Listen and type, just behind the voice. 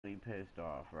pissed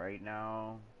off right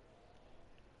now.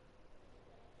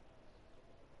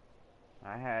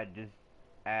 I had just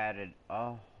added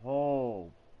a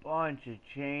whole bunch of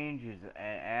changes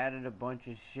and added a bunch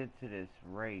of shit to this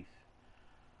race.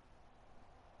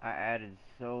 I added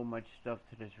so much stuff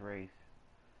to this race.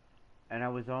 And I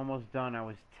was almost done. I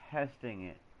was testing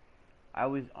it. I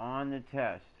was on the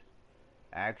test.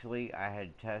 Actually, I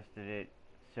had tested it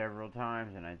several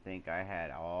times, and I think I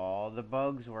had all the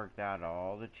bugs worked out,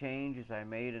 all the changes I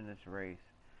made in this race.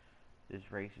 This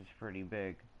race is pretty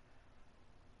big.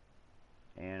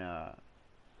 And,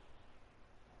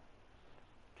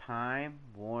 Time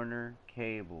Warner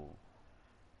Cable.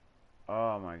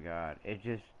 Oh my god. It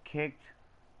just kicked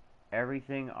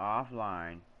everything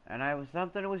offline. And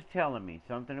something was telling me,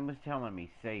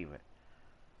 save it.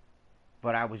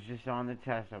 But I was just on the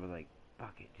test. I was like,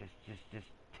 fuck it, just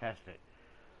test it.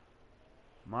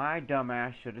 My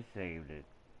dumbass should have saved it.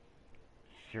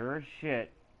 Sure as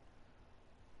shit,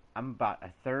 I'm about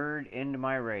a third into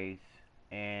my race,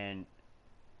 and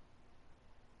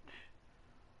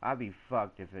I'd be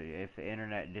fucked if the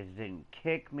internet just didn't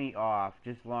kick me off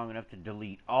just long enough to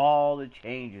delete all the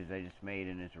changes I just made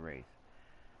in this race.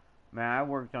 Man, I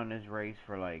worked on this race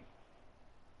for like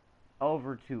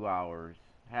over 2 hours.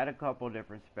 Had a couple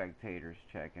different spectators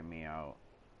checking me out.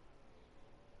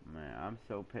 Man, I'm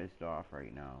so pissed off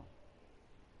right now.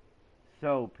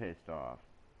 So pissed off.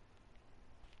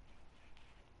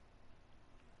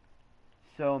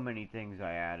 So many things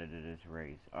I added to this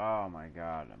race. Oh my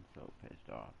god, I'm so pissed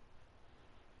off.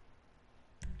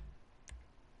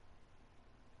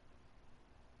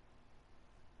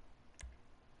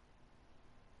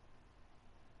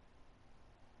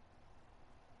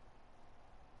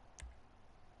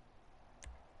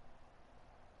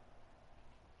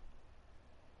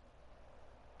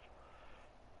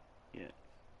 Yeah.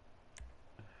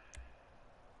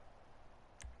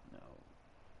 No.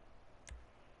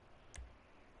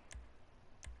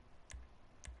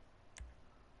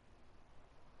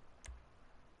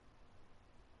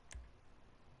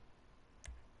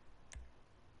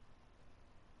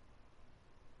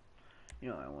 You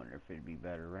know, I wonder if it'd be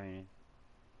better raining.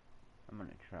 I'm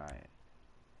gonna try it.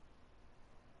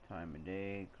 Time of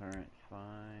day, current's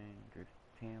fine. Drift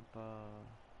Tampa.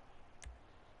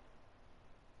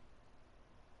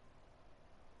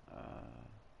 Uh,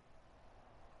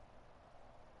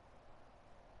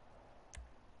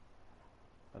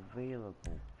 Available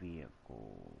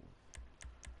vehicles.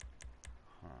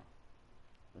 Huh.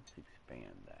 Let's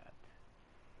expand that.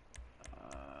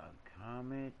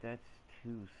 Comet, that's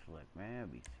too slick. Man,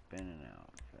 I'd be spinning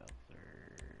out. Filter.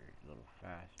 A little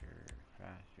faster.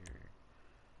 Faster.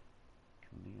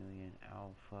 Chameleon,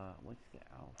 Alpha. What's the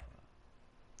Alpha?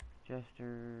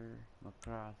 Jester,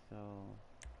 Macrasso.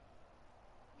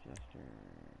 Jester,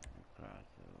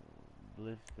 Macrasso.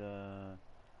 Blista.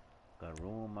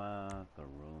 Garuma.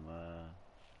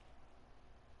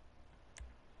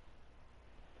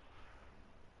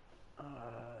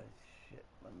 Shit,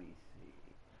 let me see.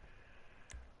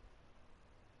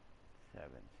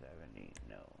 770,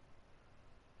 no.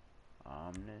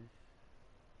 Omnis,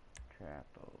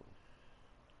 Trapos,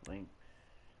 Lynx,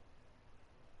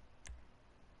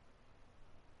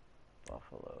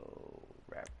 Buffalo,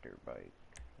 Raptor Bike.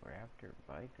 Raptor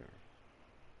Biker?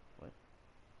 What?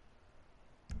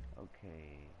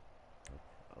 Okay,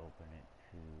 let's open it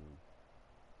to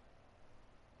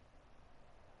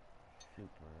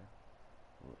Super.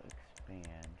 We'll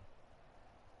expand.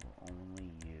 We'll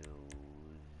only use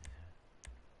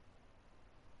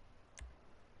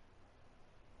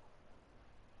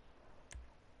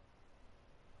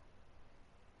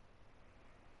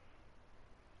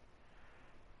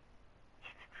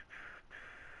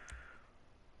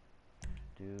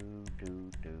do.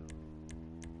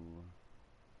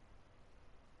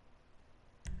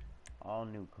 All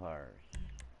new cars.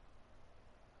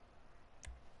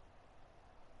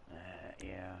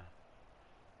 Yeah.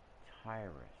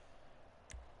 Tyrus.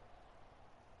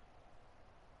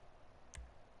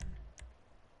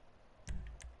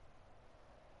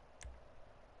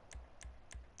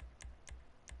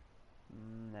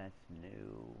 That's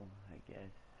new, I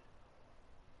guess.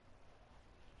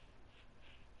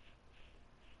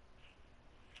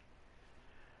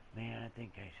 Man, I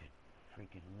think I should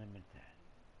freaking limit that.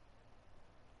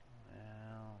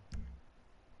 Well,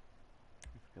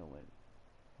 let's go with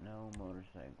no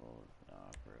motorcycles,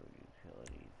 off-road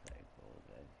utility cycles,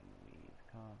 SUVs,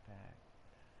 compact.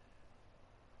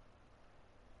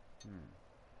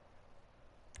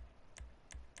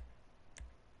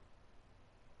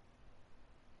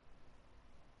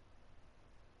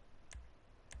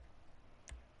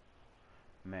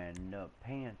 Man, no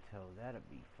panto, that'll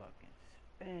be fucking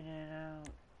spinning out.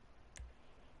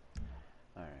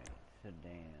 Alright, sit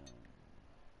down.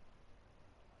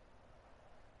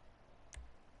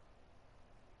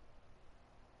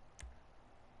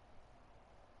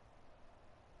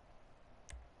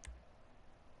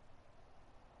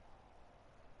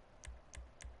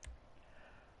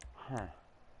 Huh.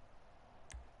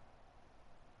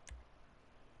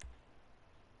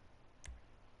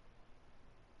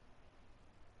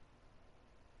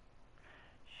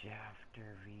 Shafter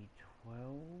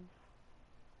V12?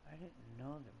 I didn't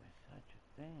know there was such a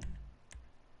thing.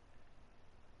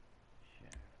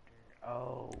 Shafter.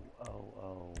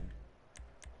 Oh.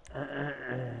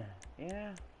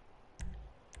 Yeah.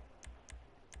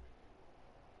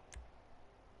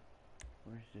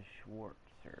 Where's the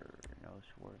Schwarzer? No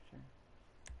Schwarzer.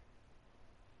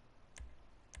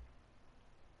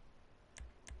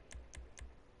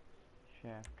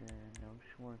 Shafter, no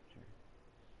Schwarzer.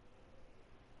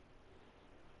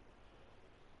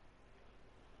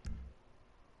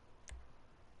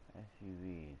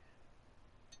 SUVs.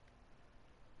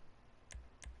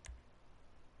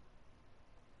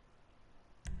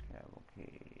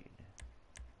 Cavalcade.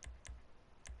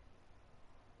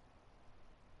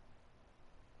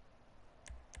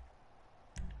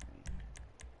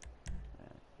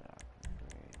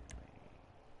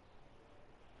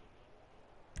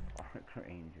 Arc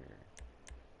Ranger.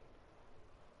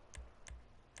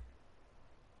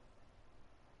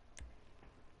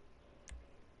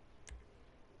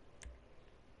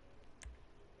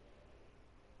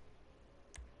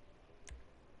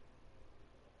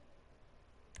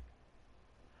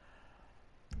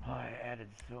 Oh, I added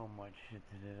so much shit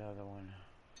to that other one.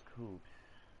 Coops.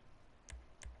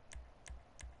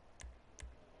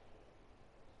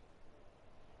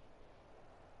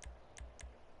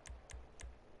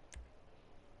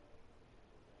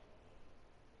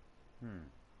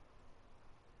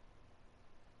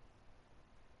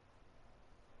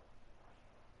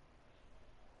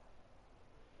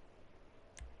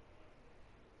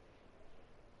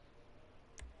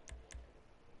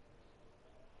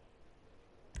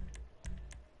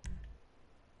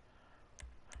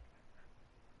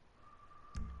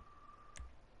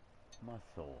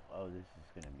 Muscle. Oh, this is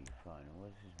gonna be fun.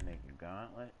 Let's just make a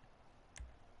gauntlet.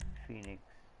 Phoenix.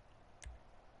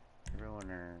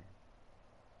 Ruiner.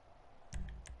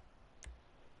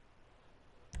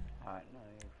 Hot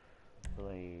knife.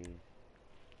 Blaze.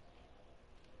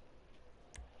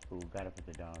 Ooh, gotta put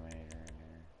the Dominator in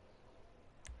there.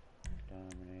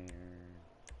 Dominator.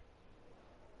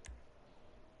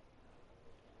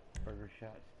 Burger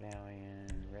Shot Stallion.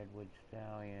 Redwood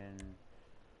Stallion.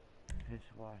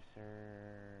 Pisswasser.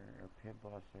 Or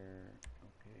Pibwasser.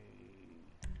 Okay.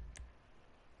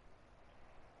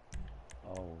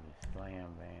 Oh, the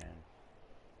Slam Van.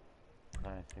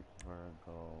 Classic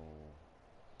Virgo.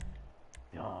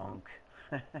 Donk.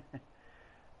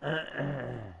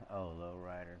 Oh,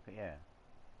 Lowrider. Yeah.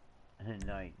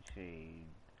 Nightshade.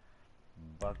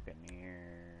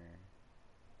 Buccaneer.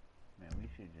 Man, we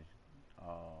should just.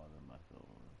 Oh, the muscles.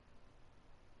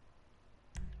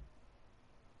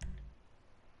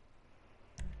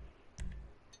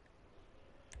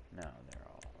 No, they're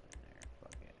all in there.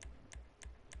 Fuck it.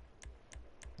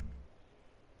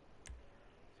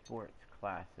 Sports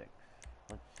Classics.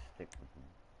 Let's stick with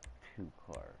the 2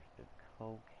 cars. The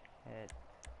Coquette.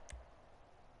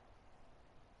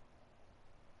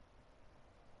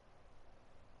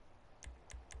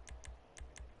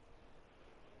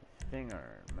 Stinger.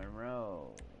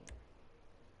 Monroe.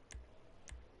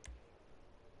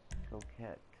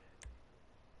 Coquette.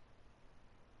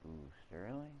 Ooh,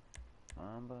 Sterling.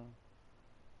 Mamba.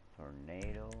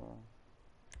 Tornado.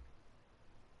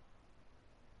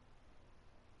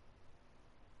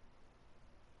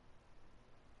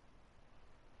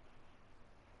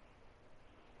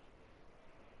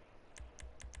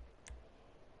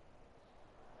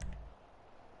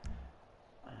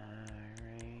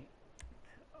 Alright.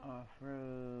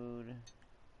 Off-road.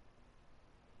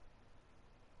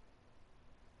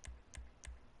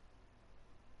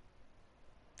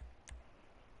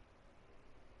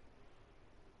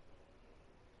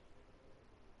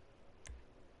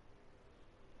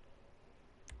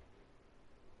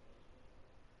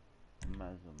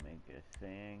 Might as well make a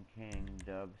Sand King,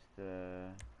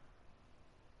 Dubsta,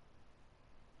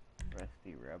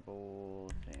 Rusty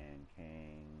Rebel, Sand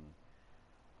King,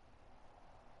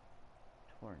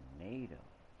 Tornado.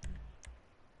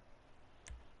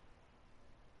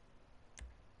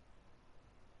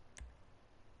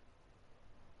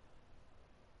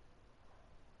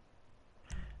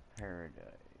 Paradise.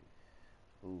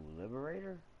 Ooh,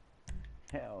 Liberator?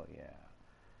 Hell yeah.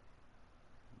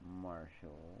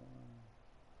 Marshall.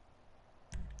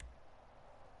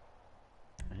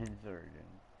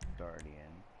 Insurgent.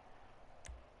 Guardian.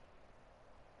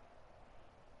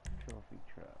 Trophy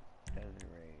truck.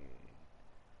 Desiree.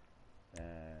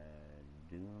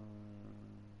 Dune.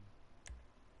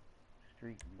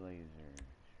 Street Blazer.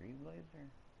 Street Blazer?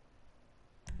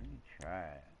 Let me try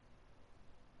it.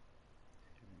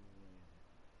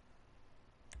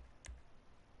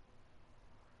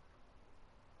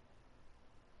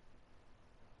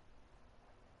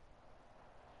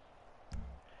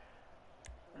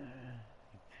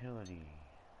 Utility.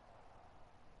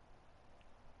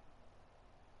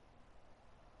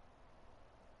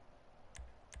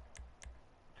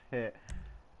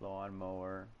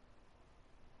 Lawnmower.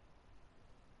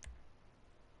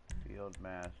 Field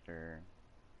Master.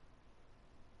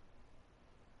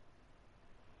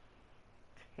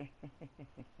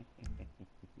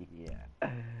 Yeah.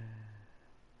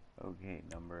 Okay,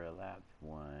 number of laps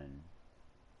 1.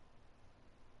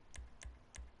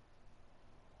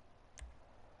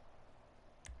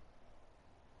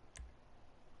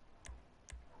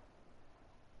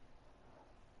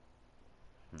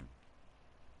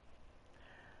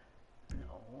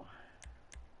 No.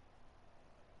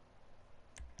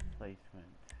 Placement.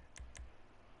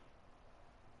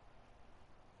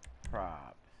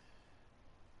 Props.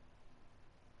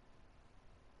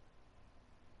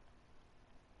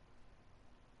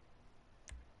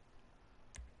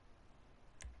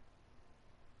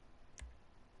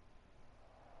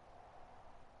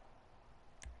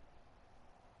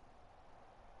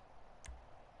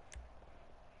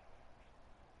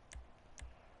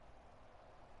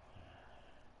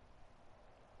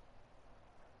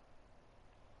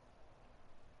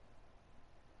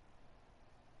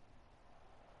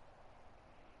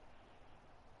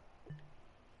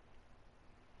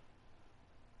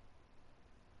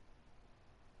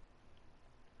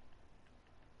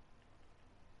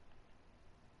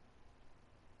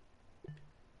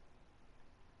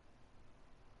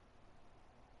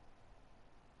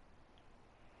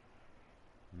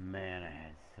 Man, I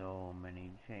had so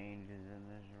many changes in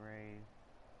this race.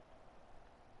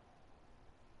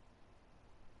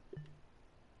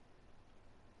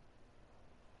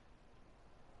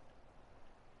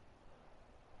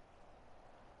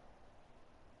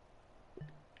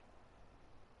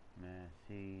 Man,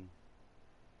 see,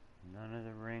 none of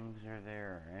the rings are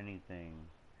there or anything.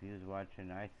 If you was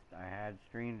watching, I had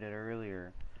streamed it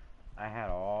earlier. I had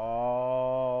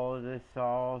all this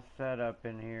all set up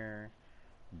in here.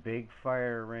 Big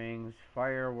fire rings,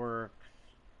 fireworks,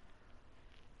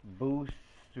 boosts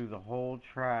through the whole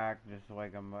track, just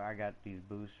like I got these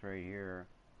boosts right here,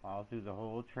 all through the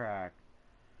whole track.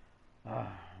 I'm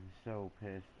so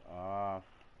pissed off.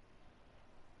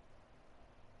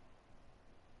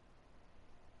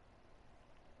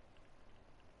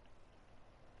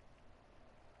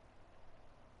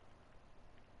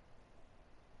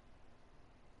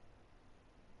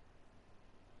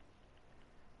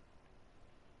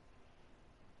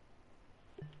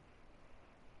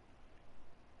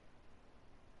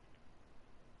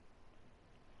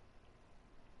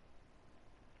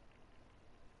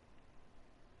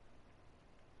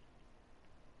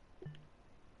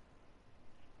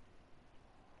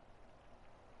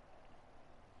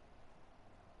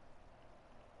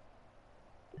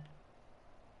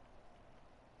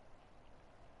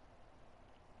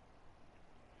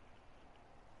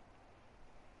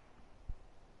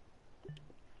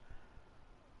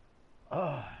 Oh,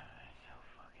 I'm so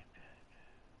fucking pissed.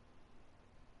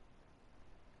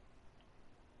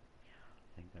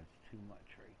 I think that's too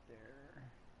much right there.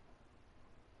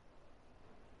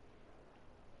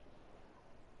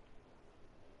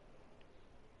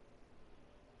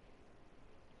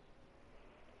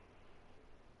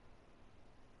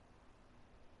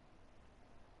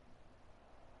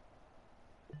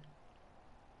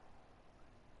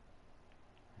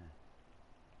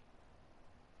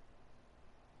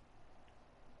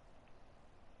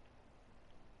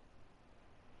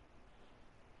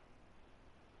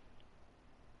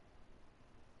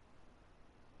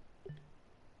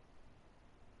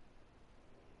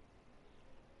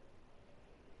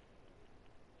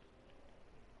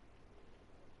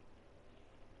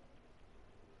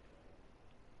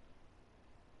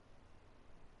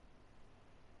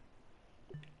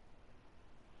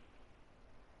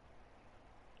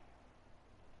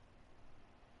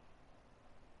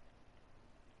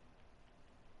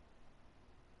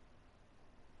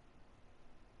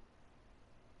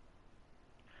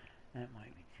 That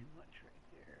might